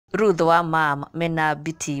Ruth wa mam mena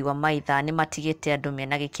Biti Wamaitha ni matigite andu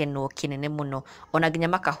mena gikeno kinene muno ona nginya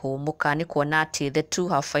makahumuka ni kuona ati the two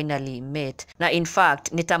have finally met. Na in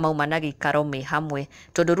fact ni ta mauma na gikaro me hamwe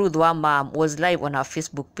tondu Ruth wa mam was live on her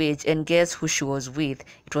Facebook page and guess who she was with.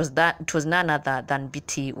 It was none other than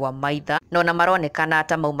Biti Wamaitha. No na maronekana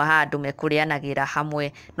ta mauma handu mekurianagira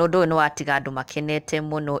hamwe no ndu no atiga andu makenete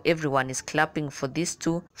muno. Everyone is clapping for these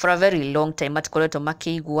two for a very long time. Matikoleto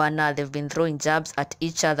makiiguana, they've been throwing jabs at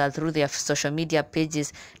each other through their social media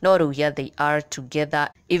pages. Now here they are together,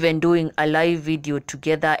 even doing a live video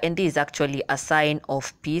together, and this is actually a sign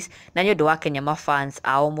of peace. Na nyodo wa Kenya fans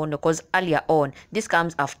ao muno because earlier on this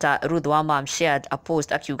comes after Ruth wa mam shared a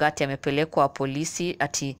post akiuga ati amepelekwa polisi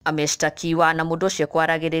ati ameshtakiwa na mundu ucio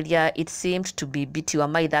kwaragiriria. It seemed to be Biti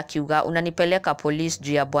Wamaitha akiuga unanipeleka polisi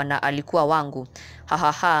juu ya bwana alikuwa wangu,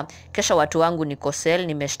 hahaha, kesha watu wangu niko cell,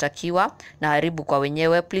 nimeshtakiwa na haribu kwa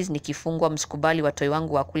wenyewe, please nikifungwa msikubali watoi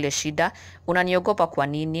wangu wakule shida, unaniogopa kwa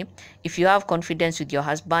nini? If you have confidence with your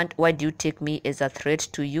husband, why do you take me as a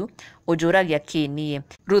threat to you? Ujuragia kinie.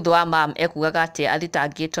 Ruth wa mam ekugaga ati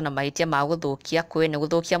athitangitwo na mahitia ma guthukia kwene,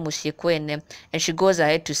 guthukia mucii kwene, and she goes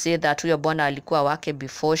ahead to say that huyo bwana alikuwa wake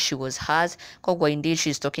before she was hers. Kogwa indeed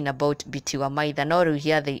she's talking about Biti Wamaitha. Now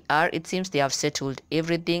here they are, it seems they have settled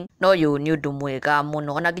everything. No yu ni undu mwega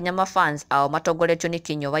muno ona nginya mafans ao matongoretio ni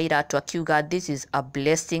Kinyo Wairatu akiuga this is a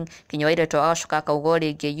blessing. Kinyo Wairatu agacoka akauga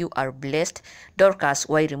ringi you are blessed. Dorcas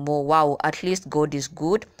Wairimo, wow, at least God is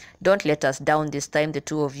good, don't let us down this time the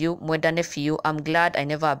two of you, mwendane fiu, I'm glad I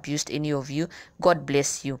never abused any of you, God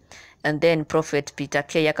bless you. And then Prophet Peter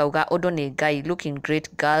K akauga undu ni Ngai, looking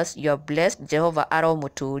great girls, you are blessed, Jehovah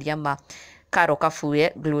aromuturia ma Karo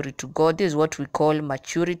kafuye, glory to God. This is what we call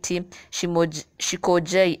maturity.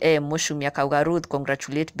 Shikoje Mushumi akauga Ruth,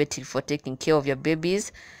 congratulate Betty for taking care of your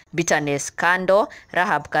babies. Bitterness kando.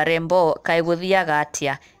 Rahab Karembo, kaiguthiaga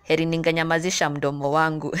atia, heri ninganyamazisha mdomo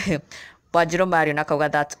wangu. Wajiro Mario nakauga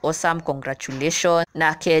that's awesome, congratulations.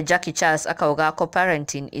 Nake Jackie Charles akauga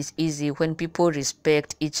co-parenting is easy when people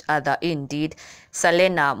respect each other indeed.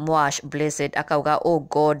 Salena Mwash Blessed akauga oh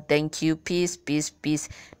God, thank you, peace, peace, peace.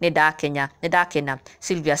 Nedakena.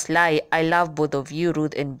 Sylvia Sly, I love both of you,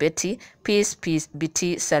 Ruth and Betty. Peace, peace,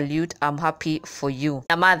 Betty, salute, I'm happy for you.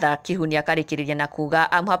 Na mother Kihuni akarikiriria na kuga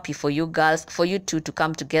I'm happy for you girls, for you two to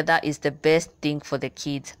come together is the best thing for the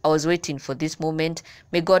kids. I was waiting for this moment.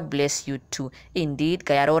 May God bless you too. Indeed,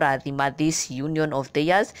 Kayarora Thima, this union of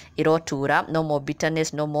theirs, irotura, no more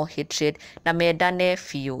bitterness, no more hatred, na medane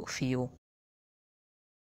fiu.